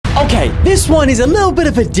Okay, this one is a little bit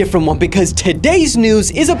of a different one because today's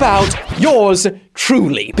news is about yours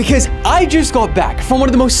truly. Because I just got back from one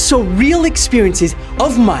of the most surreal experiences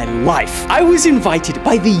of my life. I was invited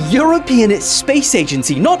by the European Space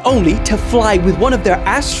Agency not only to fly with one of their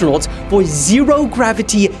astronauts for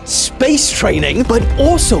zero-gravity space training, but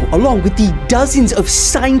also along with the dozens of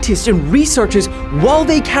scientists and researchers while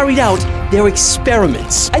they carried out their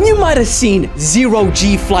experiments. And you might have seen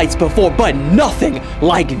zero-G flights before, but nothing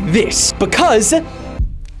like this. Because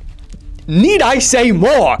need I say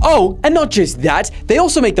more? Oh, and not just that, they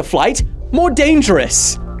also make the flight more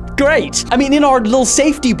dangerous. Great. I mean, in our little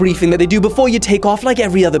safety briefing that they do before you take off like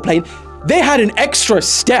every other plane, they had an extra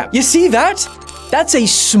step. You see that? That's a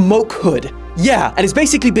smoke hood. Yeah, and it's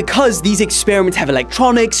basically because these experiments have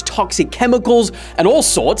electronics, toxic chemicals, and all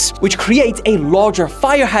sorts, which creates a larger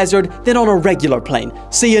fire hazard than on a regular plane.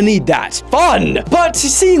 So you need that. Fun! But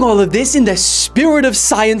seeing all of this in the spirit of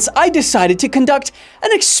science, I decided to conduct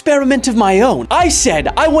an experiment of my own. I said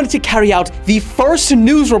I wanted to carry out the first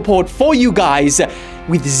news report for you guys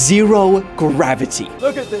with zero gravity.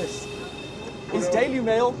 Look at this. Is Daily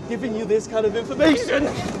Mail giving you this kind of information?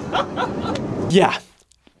 Yeah.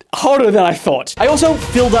 Harder than I thought. I also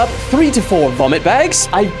filled up 3 to 4 vomit bags.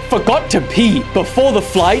 I forgot to pee before the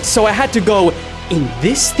flight, so I had to go in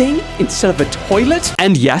this thing instead of a toilet.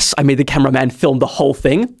 And yes, I made the cameraman film the whole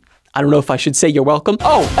thing. I don't know if I should say you're welcome.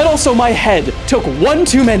 Oh, and also my head took one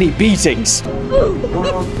too many beatings.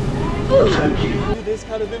 This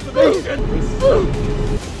kind of information.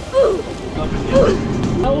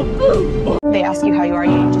 They ask you how you are,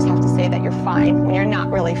 you just have to say that you're fine when you're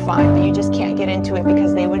not really fine, but you just can't get into it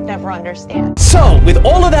because they would never understand. So, with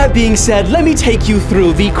all of that being said, let me take you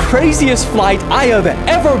through the craziest flight I have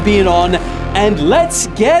ever been on, and let's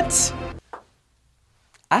get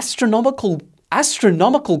astronomical I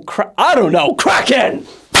don't know, Kraken!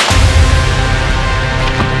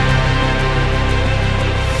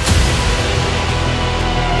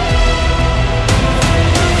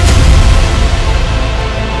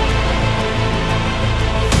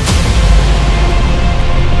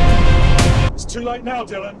 Too late now,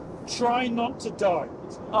 Dylan. Try not to die.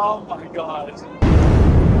 Oh my god.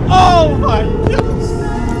 Oh my goodness!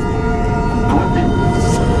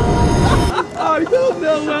 I don't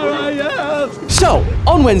know where I am! So,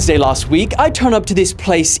 on Wednesday last week, I turned up to this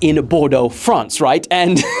place in Bordeaux, France, right?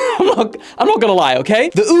 And I'm not gonna lie, okay?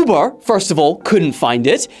 The Uber, first of all, couldn't find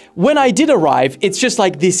it. When I did arrive, it's just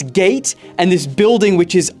like this gate and this building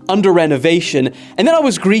which is under renovation. And then I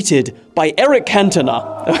was greeted by Eric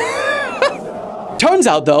Cantona. Turns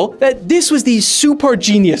out, though, that this was the super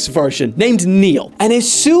genius version, named Neil. And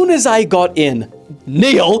as soon as I got in,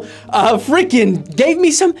 Neil freaking gave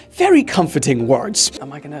me some very comforting words.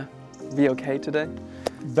 Am I gonna be okay today?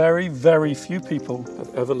 Very, very few people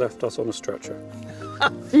have ever left us on a stretcher.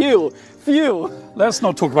 Few. Let's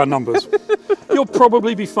not talk about numbers. You'll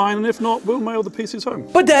probably be fine, and if not, we'll mail the pieces home.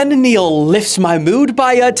 But then Neil lifts my mood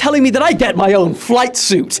by telling me that I get my own flight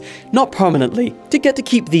suit. Not permanently. Did get to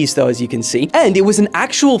keep these, though, as you can see. And it was an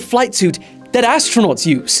actual flight suit that astronauts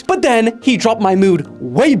use. But then he dropped my mood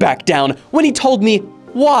way back down when he told me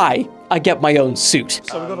why I get my own suit.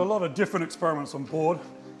 So we've got a lot of different experiments on board.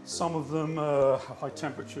 Some of them have high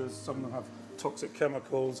temperatures, some of them have toxic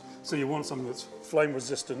chemicals. So you want something that's flame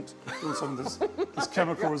resistant, you want something that's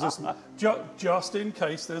chemical resistant. Just in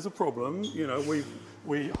case there's a problem, you know,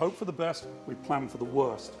 we hope for the best, we plan for the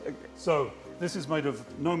worst. So this is made of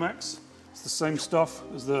Nomex. It's the same stuff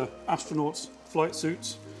as the astronauts' flight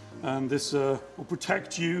suits. And this will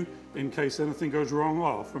protect you in case anything goes wrong,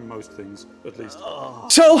 well, from most things, at least.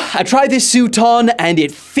 So, I tried this suit on, and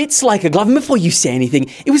it fits like a glove. And before you say anything,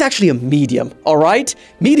 it was actually a medium, all right?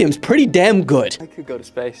 Medium's pretty damn good. I could go to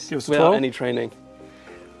space without any training.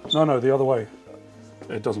 No, the other way.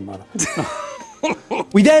 It doesn't matter.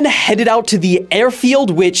 We then headed out to the airfield,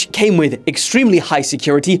 which came with extremely high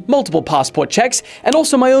security, multiple passport checks, and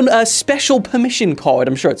also my own special permission card.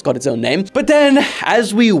 I'm sure it's got its own name. But then,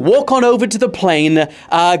 as we walk on over to the plane,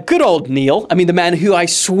 good old Neil, I mean the man who I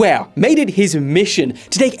swear made it his mission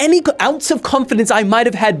to take any ounce of confidence I might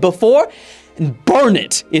have had before and burn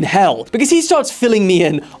it in hell. Because he starts filling me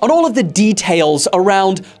in on all of the details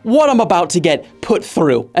around what I'm about to get put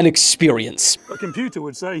through and experience. A computer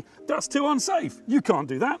would say, that's too unsafe. You can't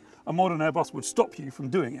do that. A modern Airbus would stop you from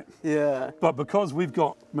doing it. Yeah. But because we've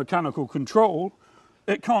got mechanical control,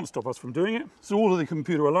 it can't stop us from doing it. So all of the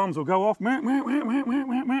computer alarms will go off,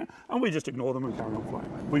 and we just ignore them and carry on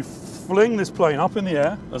flying. We fling this plane up in the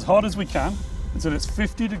air as hard as we can until it's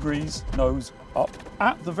 50 degrees nose up.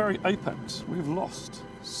 At the very apex, we've lost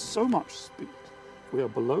so much speed. We are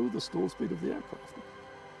below the stall speed of the aircraft.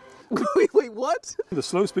 Wait, what? The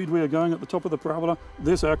slow speed we are going at the top of the parabola,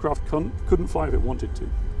 this aircraft couldn't fly if it wanted to.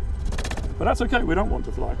 But that's okay, we don't want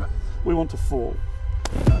to fly. We want to fall.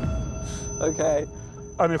 Okay.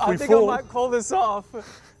 And if I we think fall, I might call this off.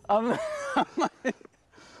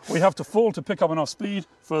 we have to fall to pick up enough speed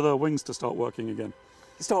for the wings to start working again.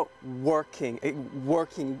 Start working.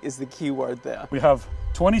 Working is the key word there. We have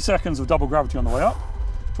 20 seconds of double gravity on the way up,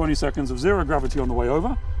 20 seconds of zero gravity on the way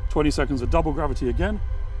over, 20 seconds of double gravity again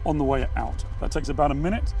on the way out. That takes about a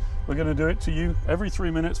minute. We're going to do it to you every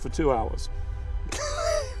 3 minutes for 2 hours.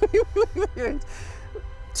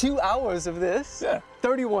 2 hours of this? Yeah.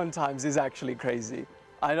 31 times is actually crazy.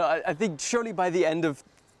 I think surely by the end of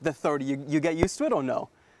the 30, you get used to it or no?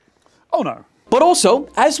 Oh no. But also,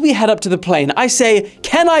 as we head up to the plane, I say,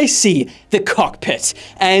 can I see the cockpit?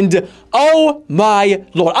 And oh my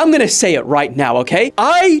Lord, I'm gonna say it right now, okay?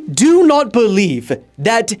 I do not believe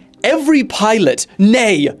that every pilot,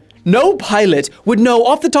 nay, no pilot would know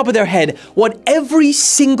off the top of their head what every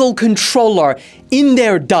single controller in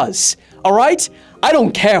there does, all right? I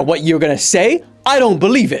don't care what you're gonna say, I don't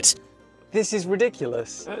believe it. This is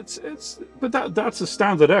ridiculous. But that's a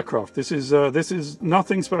standard aircraft. This is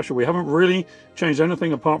nothing special. We haven't really changed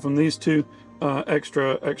anything apart from these two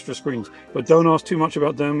extra screens. But don't ask too much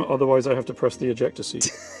about them, otherwise I have to press the ejector seat.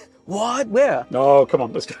 What? Where? No, come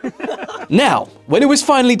on, let's go. Now, when it was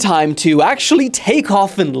finally time to actually take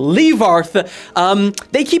off and leave Earth,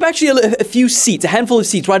 they keep actually a few seats, a handful of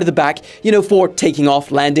seats right at the back, you know, for taking off,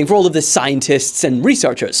 landing, for all of the scientists and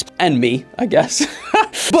researchers. And me, I guess.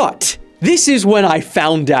 But this is when I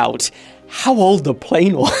found out how old the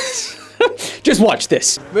plane was. Just watch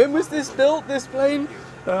this. When was this built, this plane?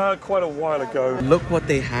 Quite a while ago. Look what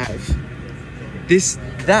they have.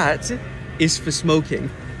 That is for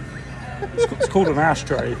smoking. It's called an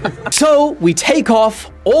ashtray. So we take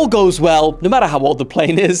off, all goes well, no matter how old the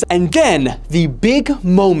plane is, and then the big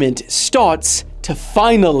moment starts to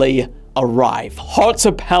finally arrive. Hearts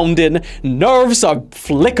are pounding, nerves are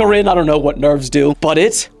flickering, I don't know what nerves do, but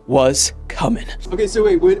it was coming. Okay, so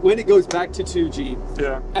wait, when it goes back to 2G,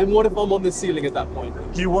 Yeah. and what if I'm on the ceiling at that point?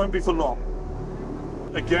 You won't be for long.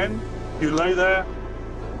 Again, you lay there,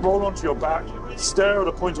 roll onto your back, stare at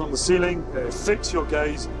a point on the ceiling, fix your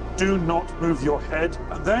gaze, do not move your head,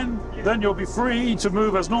 and then you'll be free to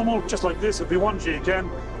move as normal, just like this. It'll be 1G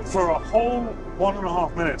again for a whole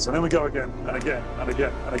 1.5 minutes, and then we go again, and again, and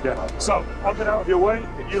again, and again. So, I'll get out of your way,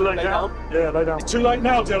 you lay down. Yeah, lay down. It's too late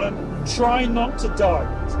now, Dylan. Try not to die.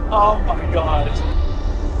 Oh my God.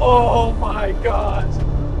 Oh my God.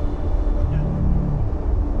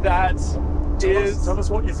 That is... Tell us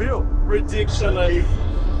what you feel. ridiculous.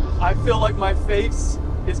 I feel like my face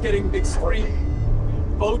is getting extreme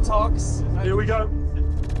Botox. Here we go.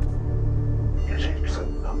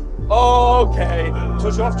 Okay.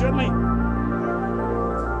 Touch off gently.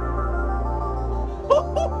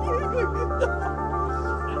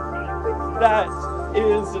 That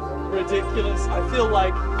is ridiculous. I feel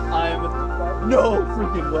like I'm no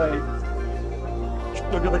freaking way.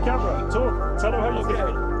 Look at the camera. Talk. Tell them how you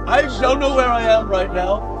feel. I don't know where I am right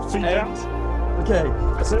now. Feet down. Okay.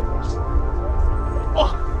 That's it.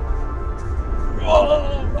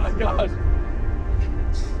 Oh my God.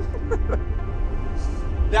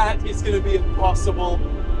 That is going to be impossible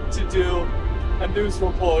to do a news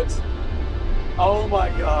report. Oh my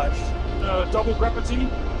gosh. Double gravity.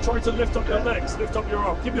 Try to lift up your legs, lift up your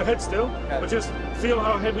arm. Keep your head still, but just feel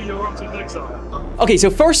how heavy your arms and legs are. Okay, so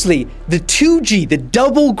firstly, the 2G, the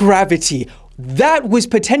double gravity, that was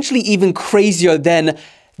potentially even crazier than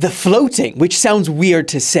the floating, which sounds weird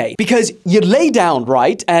to say, because you lay down,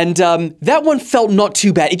 right? And that one felt not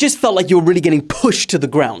too bad. It just felt like you were really getting pushed to the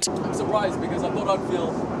ground. I'm surprised because I thought I'd feel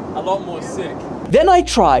a lot more sick. Then I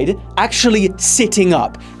tried actually sitting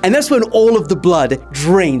up, and that's when all of the blood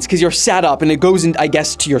drains because you're sat up and it goes in, I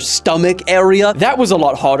guess, to your stomach area. That was a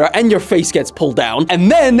lot harder, and your face gets pulled down.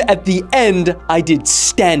 And then at the end, I did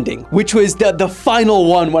standing, which was the final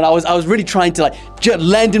one when I was really trying to like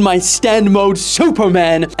land in my stand mode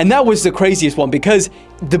Superman. And that was the craziest one because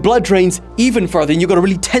the blood drains even further and you gotta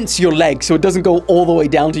really tense your legs so it doesn't go all the way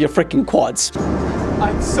down to your freaking quads.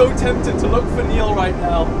 I'm so tempted to look for Neil right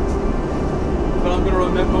now, but I'm gonna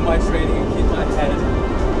remember my training and keep my head.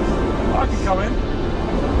 I can come in.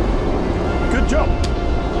 Good job.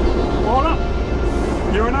 Come on up.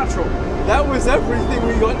 You're a natural. That was everything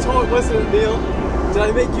we got taught, wasn't it, Neil? Did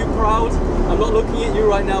I make you proud? I'm not looking at you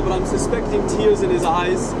right now, but I'm suspecting tears in his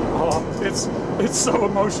eyes. Oh, it's so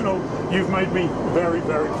emotional. You've made me very,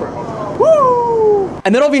 very proud. Woo!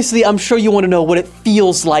 And then obviously, I'm sure you want to know what it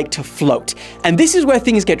feels like to float. And this is where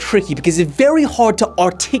things get tricky because it's very hard to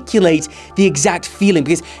articulate the exact feeling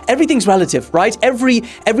because everything's relative, right? Every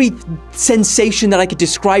sensation that I could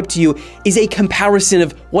describe to you is a comparison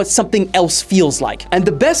of what something else feels like. And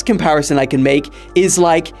the best comparison I can make is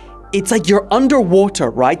like, it's like you're underwater,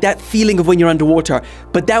 right? That feeling of when you're underwater,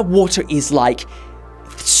 but that water is like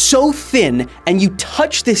so thin and you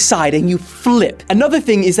touch this side and you flip. Another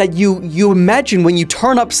thing is that you imagine when you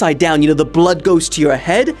turn upside down, you know, the blood goes to your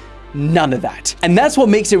head. None of that. And that's what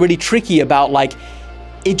makes it really tricky about like,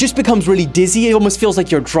 it just becomes really dizzy. It almost feels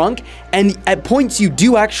like you're drunk. And at points you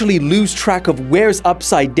do actually lose track of where's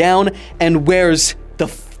upside down and where's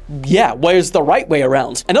the right way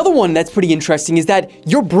around. Another one that's pretty interesting is that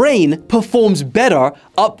your brain performs better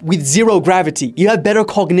up with zero gravity. You have better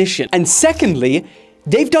cognition. And secondly,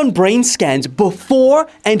 they've done brain scans before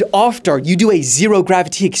and after you do a zero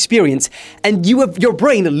gravity experience, and your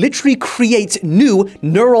brain literally creates new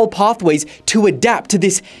neural pathways to adapt to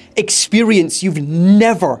this experience you've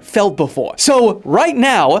never felt before. So right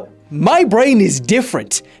now, my brain is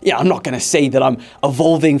different. Yeah, I'm not gonna say that I'm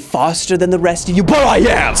evolving faster than the rest of you, but I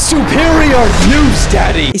am! Superior news,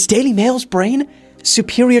 Daddy! Is Daily Mail's brain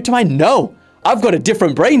superior to mine? No. I've got a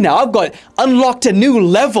different brain now. I've got unlocked a new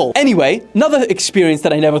level. Anyway, another experience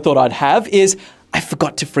that I never thought I'd have is I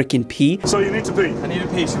forgot to freaking pee. So you need to pee. I need to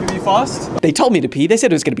pee. Should we be fast? They told me to pee. They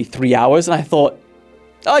said it was gonna be 3 hours, and I thought,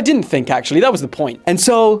 I didn't think actually, that was the point. And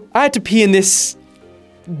so I had to pee in this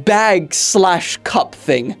bag/cup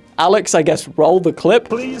thing. Alex, I guess, roll the clip.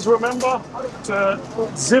 Please remember to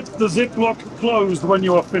zip the Ziploc closed when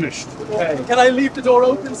you are finished. Okay. Can I leave the door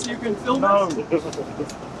open so you can film No.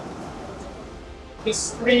 it? The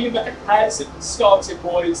stream has started,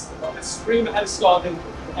 boys. The stream has started.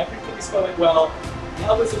 Everything is going well.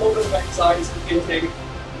 Now there's a little bit of anxiety thinking,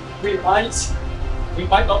 we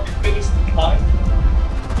might not be finished in time.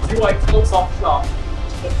 Do I close off shop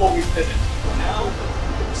before we finish? Now,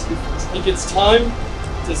 I think it's time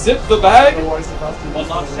to zip the bag. One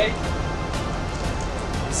last shake.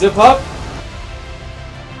 Zip up.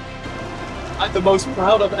 I'm the most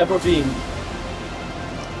proud I've ever been.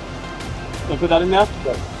 Can I put that in there?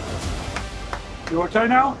 You okay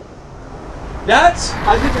now? That,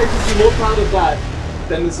 I think I could be more proud of that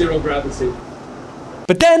than the zero gravity.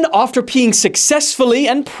 But then, after peeing successfully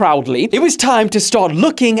and proudly, it was time to start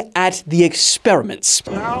looking at the experiments.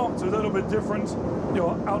 Now it's a little bit different.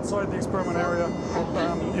 You're outside the experiment area.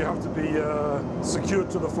 You have to be secured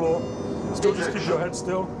to the floor. Still just keep your head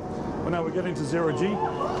still. But now we're getting to zero G.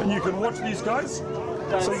 And you can watch these guys.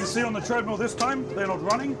 So you see on the treadmill this time, they're not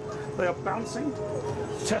running, they are bouncing,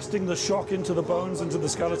 testing the shock into the bones, into the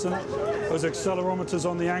skeleton. Those accelerometers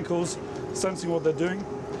on the ankles, sensing what they're doing.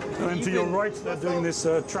 And then to your right, they're doing this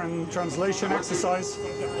translation exercise.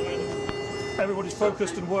 Everybody's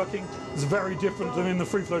focused and working. It's very different than in the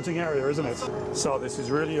free-floating area, isn't it? So this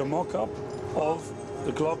is really a mock-up of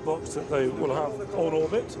the glove box that they will have on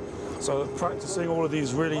orbit. So practicing all of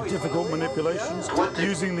these really difficult manipulations,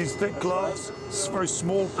 using these thick gloves, very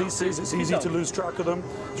small pieces, it's easy to lose track of them.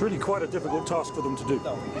 It's really quite a difficult task for them to do.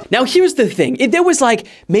 Now here's the thing, there was like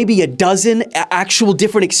maybe a dozen actual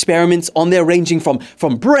different experiments on there ranging from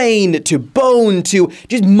brain to bone to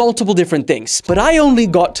just multiple different things. But I only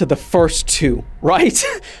got to the first two, right?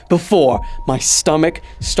 Before my stomach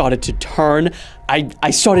started to turn. I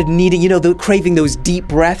started needing, you know, craving those deep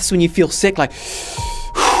breaths when you feel sick, like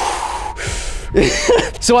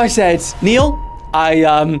so I said, Neil, I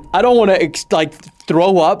don't want to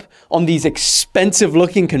throw up on these expensive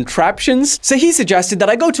looking contraptions. So he suggested that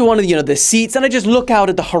I go to one of the seats and I just look out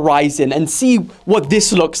at the horizon and see what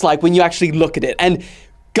this looks like when you actually look at it. And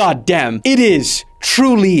goddamn, it is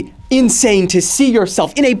truly insane to see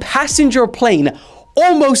yourself in a passenger plane,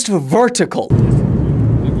 almost vertical.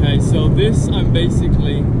 Okay, so this, I'm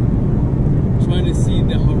basically trying to see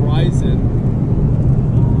the horizon.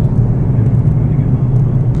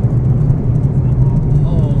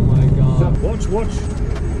 Watch.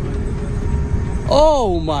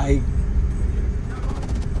 Oh my.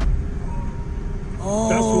 Oh.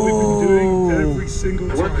 That's what we've been doing every single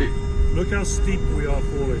time. Look how steep we are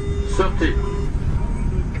falling.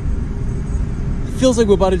 Feels like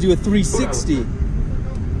we're about to do a 360.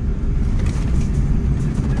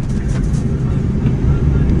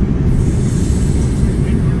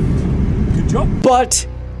 Good job. But,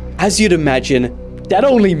 as you'd imagine, that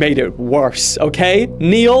only made it worse, okay?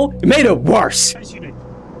 Neil, it made it worse.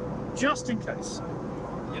 Just in case.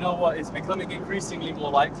 You know what? It's becoming increasingly more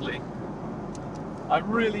likely. I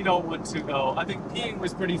really don't want to go. I think peeing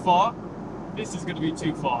was pretty far. This is going to be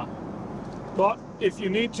too far. But if you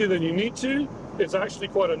need to, then you need to. It's actually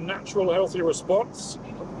quite a natural, healthy response.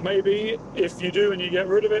 Maybe if you do and you get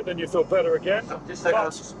rid of it, then you feel better again.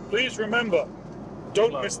 But please remember,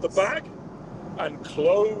 don't miss the bag and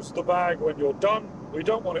close the bag when you're done. We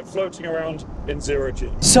don't want it floating around in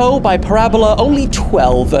 0G. So by parabola only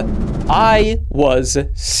 12, I was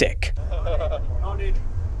sick.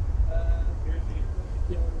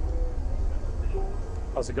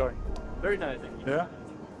 How's it going? Very nice. Yeah?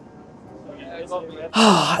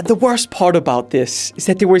 The worst part about this is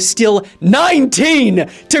that there were still 19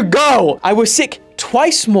 to go. I was sick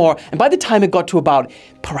twice more, and by the time it got to about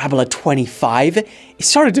parabola 25, it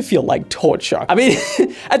started to feel like torture. I mean,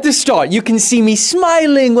 at the start, you can see me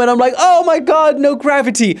smiling when I'm like, oh my god, no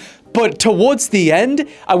gravity. But towards the end,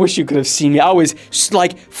 I wish you could have seen me. I was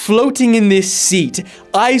like floating in this seat,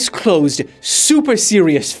 eyes closed, super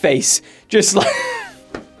serious face, just like...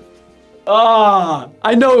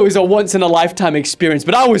 I know it was a once-in-a-lifetime experience,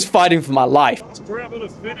 but I was fighting for my life. Parabola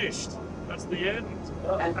finished. That's the end.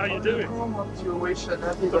 How you doing?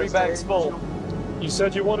 3 bags full. You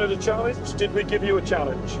said you wanted a challenge. Did we give you a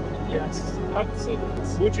challenge? Yes.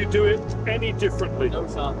 Would you do it any differently? No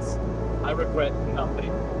chance. I regret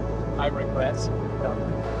nothing. I regret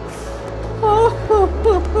nothing.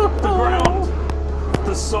 The ground.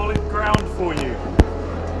 The solid ground for you.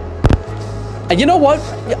 And you know what?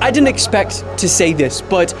 I didn't expect to say this,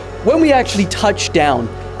 but when we actually touched down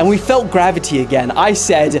and we felt gravity again, I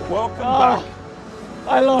said, welcome back.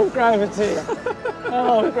 I love gravity. I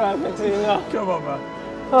love gravity. No. Come on,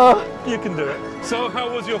 man. You can do it. So, how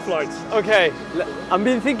was your flight? Okay, I've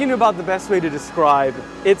been thinking about the best way to describe.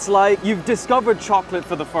 It's like you've discovered chocolate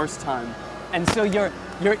for the first time. And so you're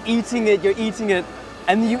eating it,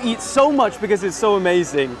 and you eat so much because it's so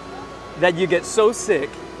amazing that you get so sick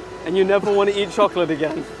and you never want to eat chocolate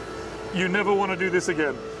again. You never want to do this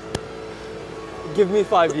again. Give me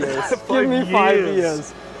 5 years. Give me 5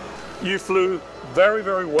 years. You flew very,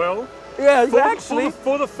 very well. Yeah, actually.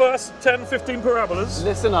 For the first 10, 15 parabolas.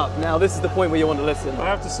 Listen up. Now, this is the point where you want to listen. I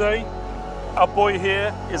have to say, our boy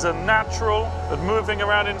here is a natural at moving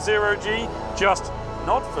around in 0G, just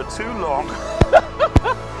not for too long.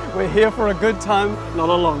 We're here for a good time, not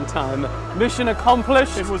a long time. Mission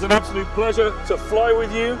accomplished. It was an absolute pleasure to fly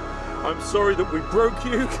with you. I'm sorry that we broke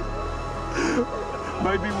you.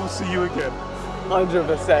 Maybe we'll see you again.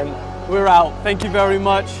 100%. We're out. Thank you very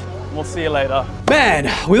much. We'll see you later.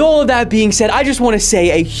 man, with all of that being said, I just want to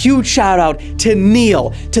say a huge shout out to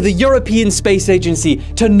Neil, to the European Space Agency,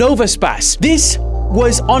 to Novaspace. This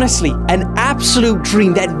was honestly an absolute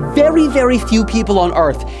dream that very, very few people on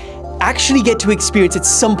Earth actually get to experience at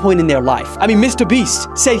some point in their life. I mean, Mr. Beast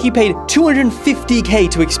said he paid $250K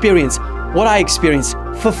to experience what I experienced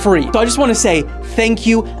for free. So I just want to say thank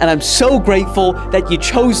you, and I'm so grateful that you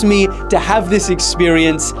chose me to have this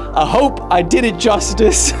experience. I hope I did it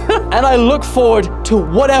justice, and I look forward to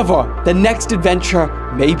whatever the next adventure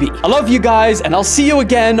may be. I love you guys, and I'll see you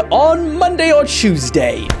again on Monday or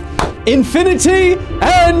Tuesday. Infinity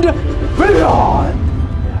and beyond!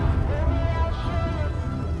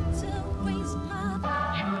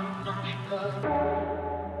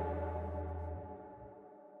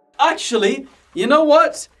 Actually, you know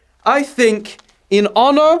what? I think in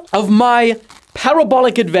honor of my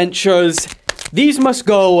parabolic adventures, these must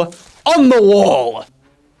go on the wall.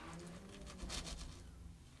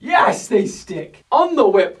 Yes, they stick on the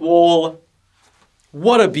whip wall.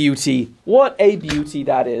 What a beauty. What a beauty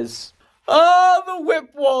that is. Oh, the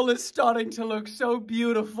whip wall is starting to look so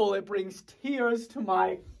beautiful. It brings tears to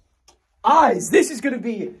my eyes. This is going to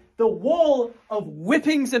be the wall of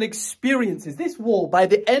whippings and experiences. This wall, by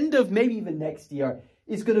the end of maybe even next year,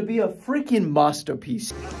 is going to be a freaking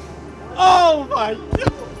masterpiece. Oh my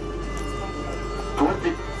God!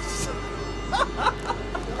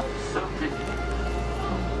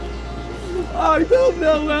 I don't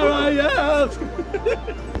know where I am.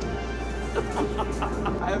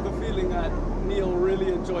 I have a feeling that Neil really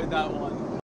enjoyed that one.